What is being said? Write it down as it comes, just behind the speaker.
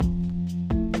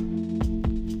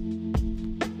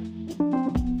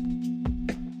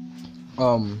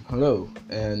Hello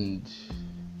and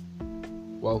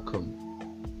welcome.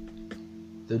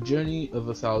 The journey of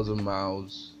 1,000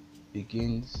 miles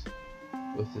begins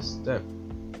with a step.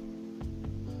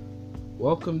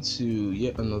 Welcome to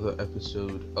yet another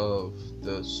episode of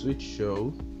the Switch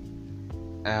Show,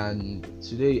 and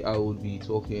today I will be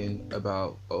talking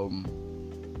about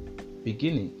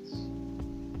beginnings,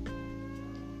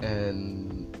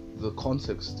 and the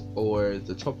context or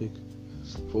the topic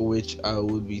for which I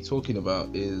will be talking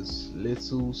about is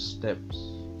little steps.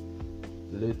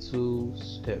 Little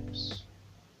steps.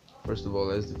 First of all,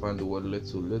 let's define the word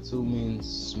little. Little means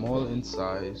small in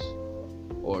size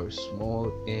or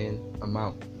small in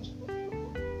amount.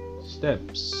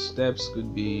 Steps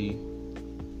could be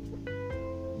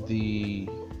the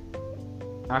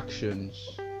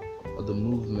actions or the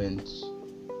movements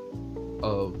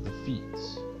of the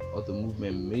feet, or the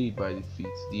movement made by the feet,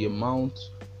 the amount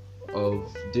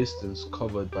of distance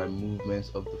covered by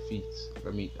movements of the feet.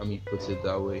 Let me put it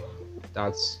that way.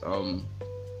 That's a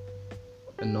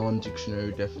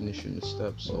non-dictionary definition of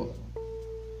steps.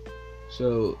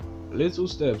 So little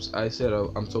steps, I said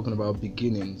I'm talking about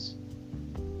beginnings.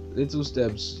 Little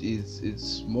steps is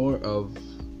it's more of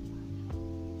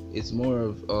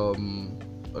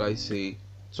what I say,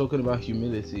 talking about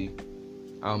humility.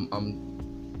 I'm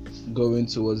going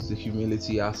towards the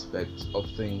humility aspect of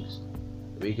things,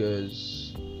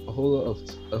 because a whole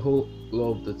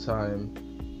lot of the time,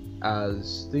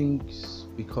 as things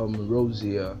become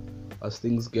rosier, as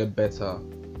things get better,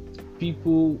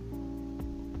 people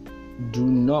do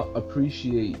not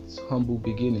appreciate humble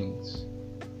beginnings.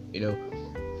 You know,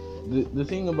 the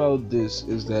thing about this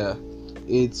is that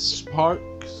it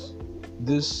sparks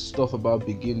this stuff about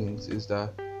beginnings, is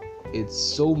that it's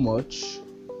so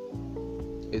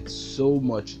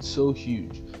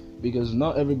huge, because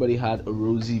not everybody had a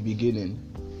rosy beginning,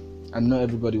 and not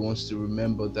everybody wants to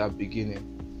remember that beginning.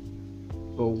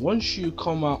 But once you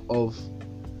come out of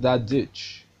that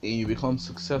ditch and you become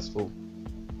successful,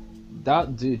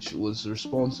 that ditch was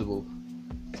responsible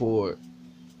for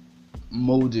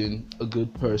molding a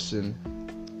good person,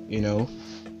 you know.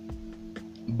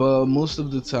 But most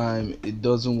of the time it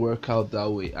doesn't work out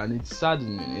that way, and it's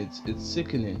saddening, it's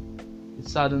sickening. It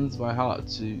saddens my heart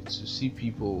to see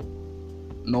people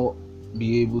not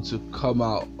be able to come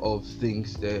out of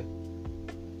things that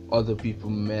other people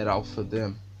made out for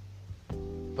them.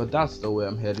 But that's the way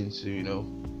I'm heading to, you know.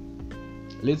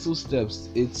 Little steps,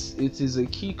 it is a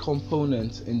key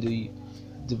component in the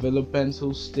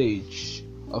developmental stage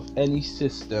of any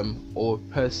system or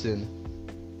person.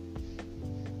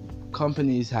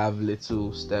 Companies have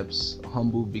little steps,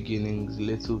 humble beginnings,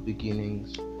 little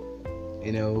beginnings.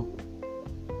 You know,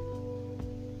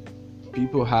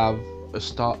 people have a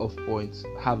start off point,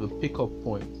 have a pickup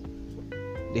point.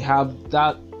 They have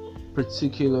that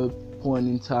particular point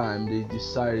in time they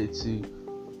decided to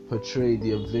portray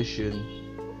their vision,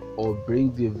 or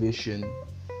bring their vision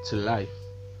to life,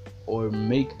 or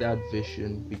make that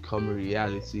vision become a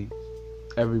reality.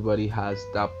 Everybody has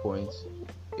that point.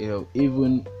 You know,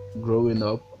 even growing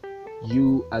up,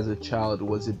 you as a child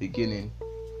was the beginning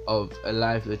of a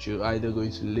life that you're either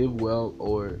going to live well,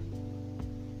 or,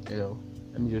 you know,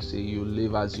 let me just say, you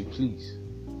live as you please.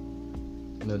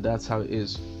 You know, that's how it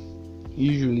is.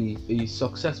 Usually a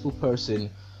successful person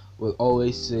will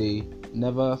always say,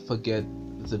 never forget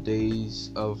the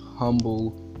days of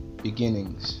humble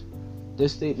beginnings.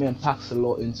 This statement packs a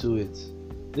lot into it.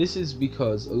 This is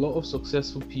because a lot of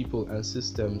successful people and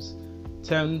systems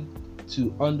tend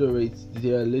to underrate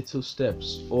their little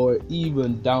steps, or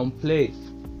even downplay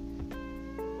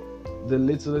the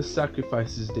littlest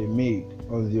sacrifices they made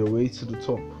on their way to the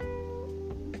top.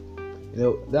 You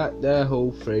know, that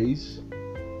whole phrase,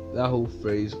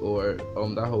 or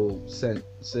that whole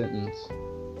sentence,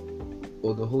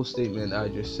 or the whole statement I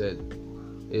just said,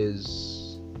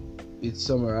 it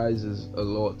summarizes a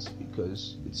lot,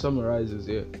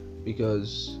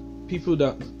 because people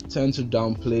that tend to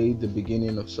downplay the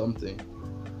beginning of something.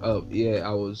 I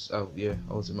was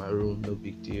in my room, no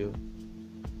big deal.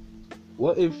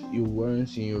 What if you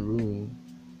weren't in your room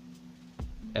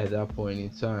at that point in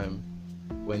time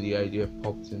when the idea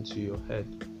popped into your head?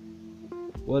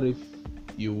 What if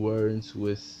you weren't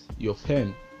with your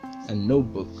pen and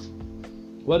notebook?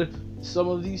 What if some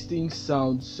of these things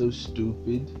sound so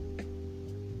stupid,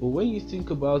 but when you think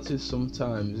about it,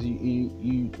 sometimes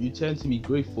you tend to be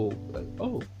grateful. Like,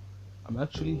 oh, I'm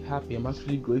actually happy, I'm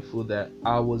actually grateful that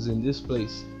I was in this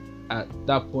place at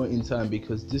that point in time,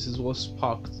 because this is what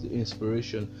sparked the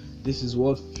inspiration. This is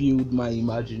what fueled my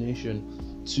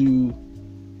imagination to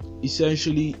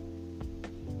essentially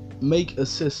make a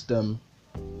system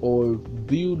or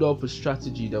build up a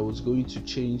strategy that was going to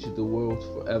change the world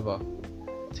forever.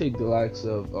 Take the likes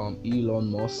of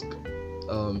Elon Musk,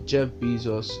 Jeff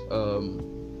Bezos,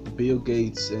 Bill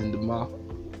Gates, and Mark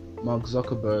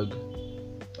Zuckerberg,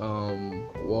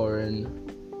 Warren,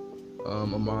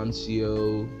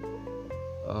 Amancio,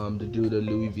 the dude at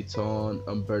Louis Vuitton,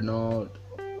 Bernard,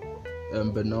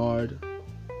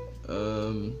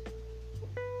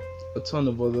 a ton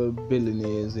of other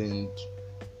billionaires and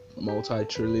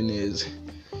multi-trillionaires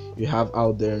you have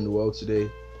out there in the world today.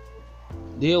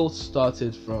 They all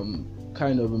started from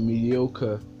kind of a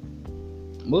mediocre.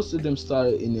 Most of them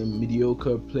started in a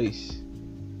mediocre place.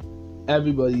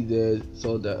 Everybody there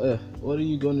thought that, what are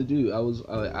you gonna do? I was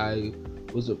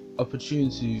an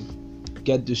opportunity to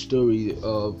get the story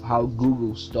of how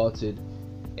Google started,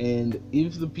 and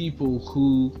if the people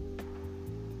who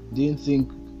downplayed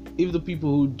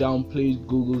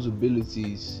Google's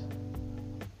abilities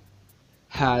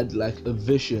had like a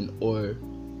vision, or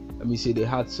let me say they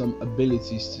had some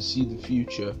abilities to see the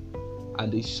future,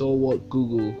 and they saw what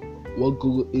Google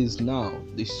is now,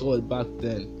 they saw it back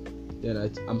then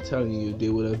I'm telling you, they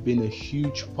would have been a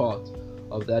huge part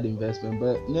of that investment.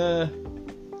 But nah,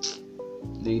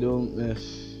 they don't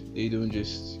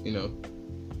just,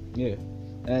 yeah.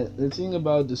 And the thing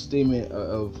about the statement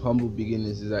of humble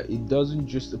beginnings is that it doesn't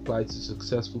just apply to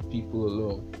successful people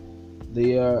alone.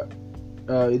 They are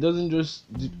it doesn't just,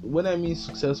 when I mean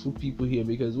successful people here,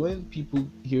 because when people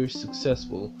hear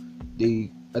successful,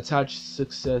 they attach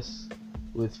success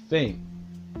with fame,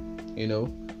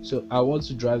 so I want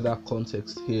to drive that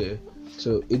context here.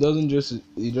 So it doesn't just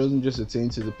attain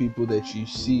to the people that you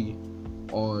see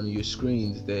on your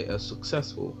screens that are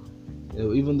successful.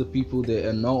 Even the people that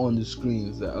are not on the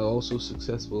screens that are also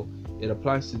successful, it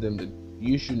applies to them. That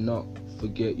you should not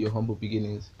forget your humble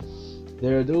beginnings.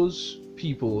 There are those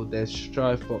people that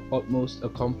strive for utmost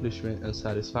accomplishment and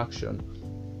satisfaction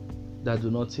that do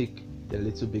not take their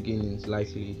little beginnings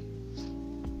lightly.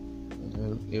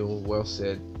 Well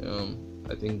said.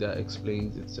 I think that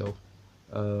explains itself.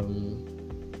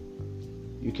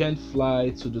 You can't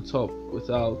fly to the top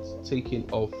without taking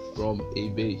off from a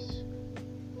base.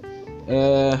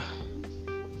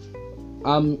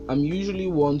 I'm usually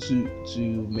one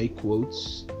to make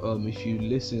quotes. If you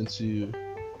listen to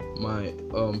my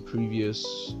previous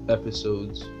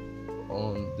episodes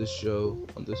on this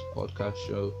podcast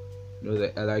show,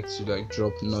 that I like to like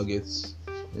drop nuggets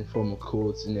in form of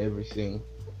quotes and everything.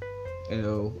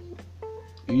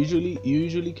 You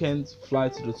usually can't fly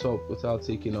to the top without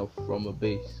taking off from a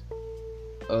base.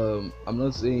 I'm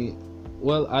not saying,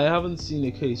 well, I haven't seen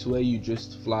a case where you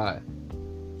just fly.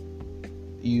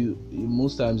 You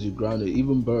most times you're grounded,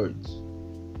 even birds.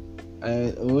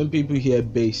 And when people hear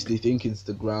base, they think it's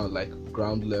the ground, like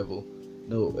ground level.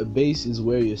 No, a base is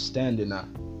where you're standing at.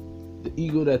 The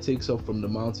eagle that takes off from the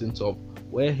mountaintop,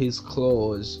 where his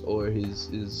claws or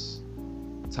his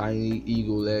tiny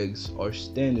eagle legs are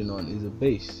standing on, is a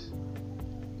base.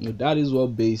 That is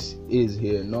what base is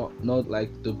here, not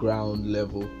like the ground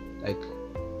level, like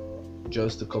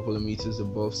just a couple of meters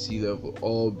above sea level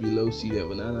or below sea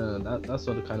level. No, that's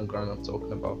not the kind of ground I'm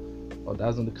talking about, or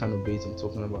that's not the kind of base I'm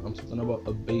talking about. I'm talking about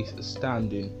a base, a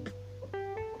standing,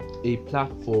 a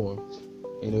platform.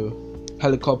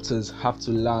 Helicopters have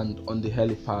to land on the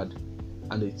helipad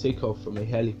and they take off from a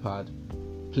helipad.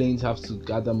 Planes have to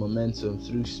gather momentum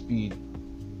through speed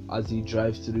as they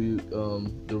drive through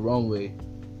the runway.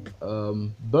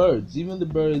 Birds, even the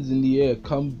birds in the air,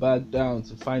 come back down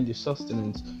to find their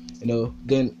sustenance.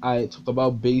 Then I talk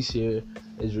about base here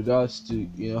as regards to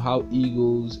how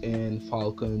eagles and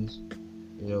falcons,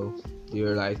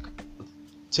 they're like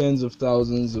tens of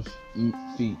thousands of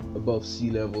feet above sea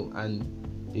level, and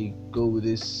they go with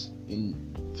this in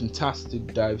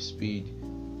fantastic dive speed.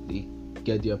 They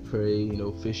get their prey,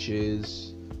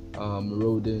 fishes,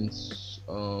 rodents,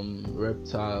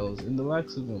 reptiles, and the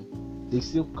likes of them. They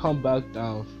still come back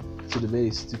down to the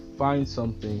base to find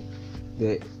something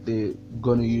that they're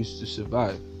gonna use to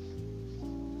survive.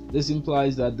 This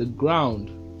implies that the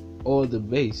ground or the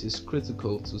base is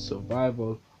critical to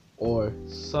survival or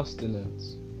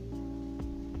sustenance.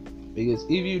 Because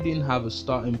if you didn't have a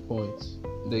starting point,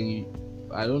 then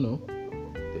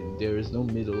then there is no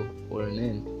middle or an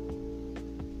end.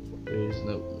 There is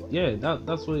no,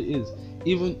 that's what it is.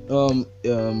 Even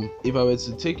if I were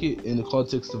to take it in the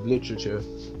context of literature,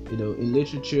 in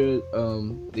literature,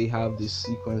 they have this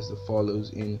sequence that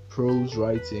follows in prose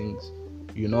writings.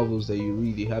 Your novels that you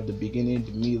read, they have the beginning,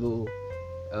 the middle,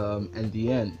 and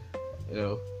the end.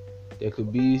 There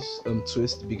could be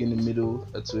twist, beginning, middle,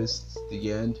 a twist,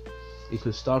 the end. It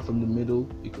could start from the middle,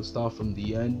 it could start from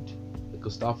the end, a It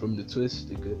could start from the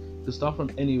twist. It could start from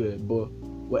anywhere. But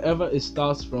wherever it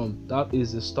starts from, that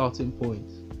is the starting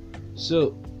point.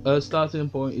 So a starting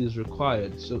point is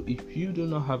required. So if you do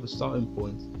not have a starting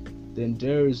point, then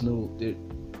there's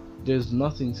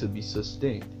nothing to be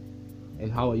sustained.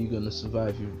 And how are you going to survive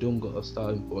if you don't got a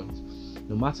starting point?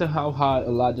 No matter how high a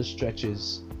ladder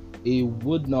stretches, it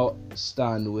would not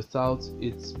stand without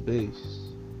its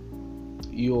base.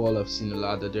 You all have seen a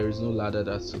ladder. There is no ladder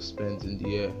that suspends in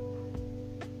the air.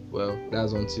 Well,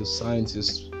 that's until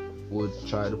scientists would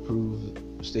try to prove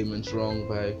statements wrong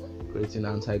by creating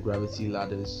anti-gravity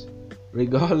ladders.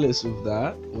 Regardless of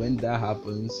that, when that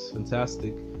happens,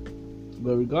 fantastic.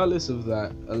 But regardless of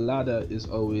that, a ladder is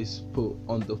always put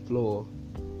on the floor,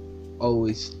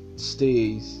 always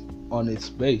stays on its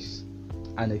base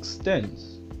and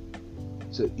extends.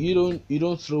 So you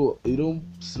don't throw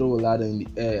a ladder in the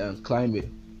air and climb it.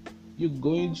 You're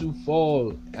going to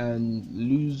fall and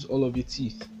lose all of your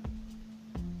teeth.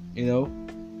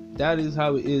 That is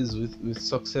how it is with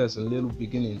success and little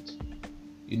beginnings.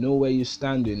 You know where you're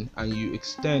standing and you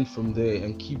extend from there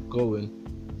and keep going.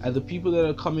 And the people that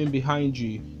are coming behind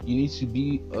you, you need to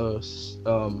be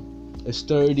a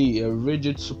sturdy, a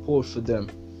rigid support for them.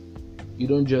 You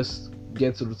don't just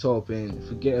get to the top and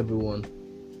forget everyone.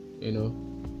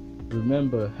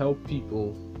 Remember, help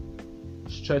people,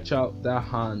 stretch out that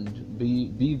hand,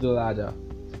 be the ladder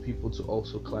for people to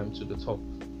also climb to the top.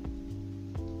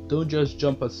 Don't just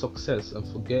jump at success and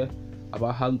forget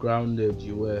about how grounded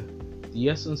you were. The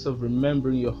essence of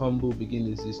remembering your humble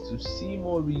beginnings is to see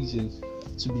more reasons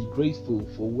to be grateful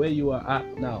for where you are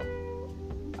at now.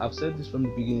 I've said this from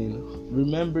the beginning.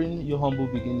 Remembering your humble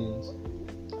beginnings,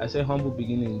 I say humble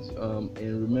beginnings, and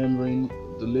remembering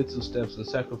the little steps and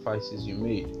sacrifices you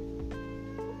made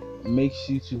makes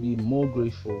you to be more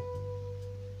grateful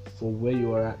for where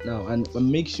you are at now, and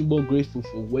makes you more grateful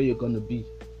for where you're gonna be.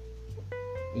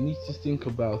 You need to think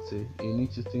about it.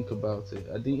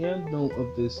 At the end note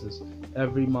of this is,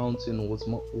 every mountain was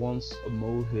once a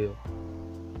molehill.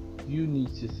 You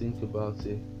need to think about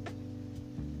it.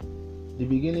 The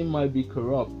beginning might be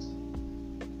corrupt.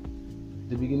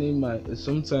 The beginning might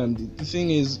sometimes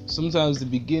the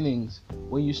beginnings,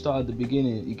 when you start at the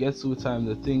beginning, it gets to a time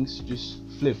that things just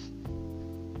flip.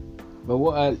 But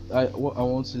what I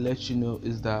want to let you know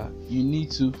is that you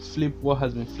need to flip what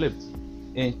has been flipped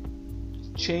and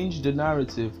change the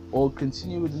narrative, or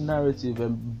continue with the narrative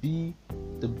and be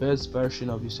the best version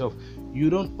of yourself. You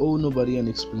don't owe nobody an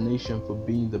explanation for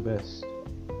being the best.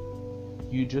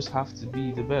 You just have to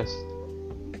be the best.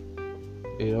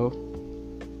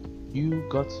 You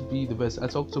got to be the best. I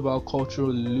talked about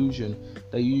cultural illusion,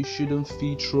 that you shouldn't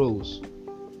feed trolls.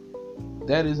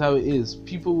 That is how it is.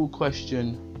 People will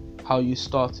question how you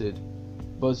started,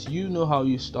 but you know how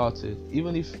you started.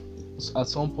 Even if at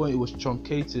some point it was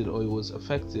truncated, or it was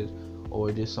affected,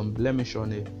 or there's some blemish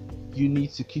on it, you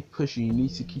need to keep pushing. You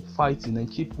need to keep fighting and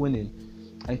keep winning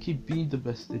and keep being the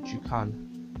best that you can.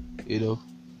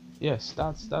 Yes,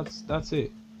 that's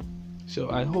it.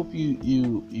 So I hope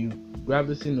you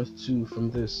grab a thing or two from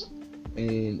this,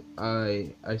 and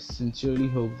I sincerely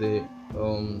hope that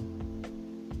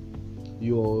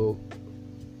you'll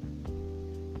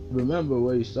remember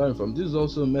where you're starting from. This is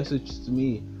also a message to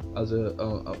me as a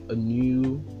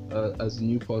new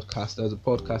podcaster, as a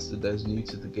podcaster that is new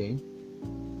to the game,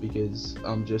 because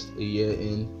I'm just a year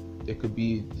in.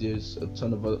 There's a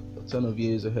ton of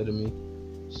years ahead of me.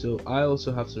 So I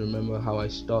also have to remember how I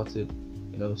started,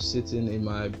 sitting in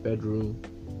my bedroom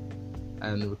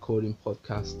and recording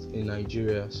podcasts in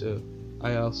Nigeria. So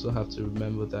I also have to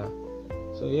remember that.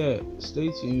 So yeah,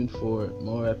 stay tuned for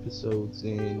more episodes,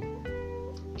 and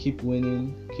keep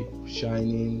winning, keep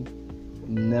shining,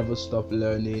 never stop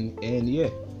learning, and yeah,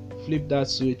 flip that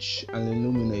switch and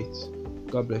illuminate.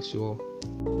 God bless you all.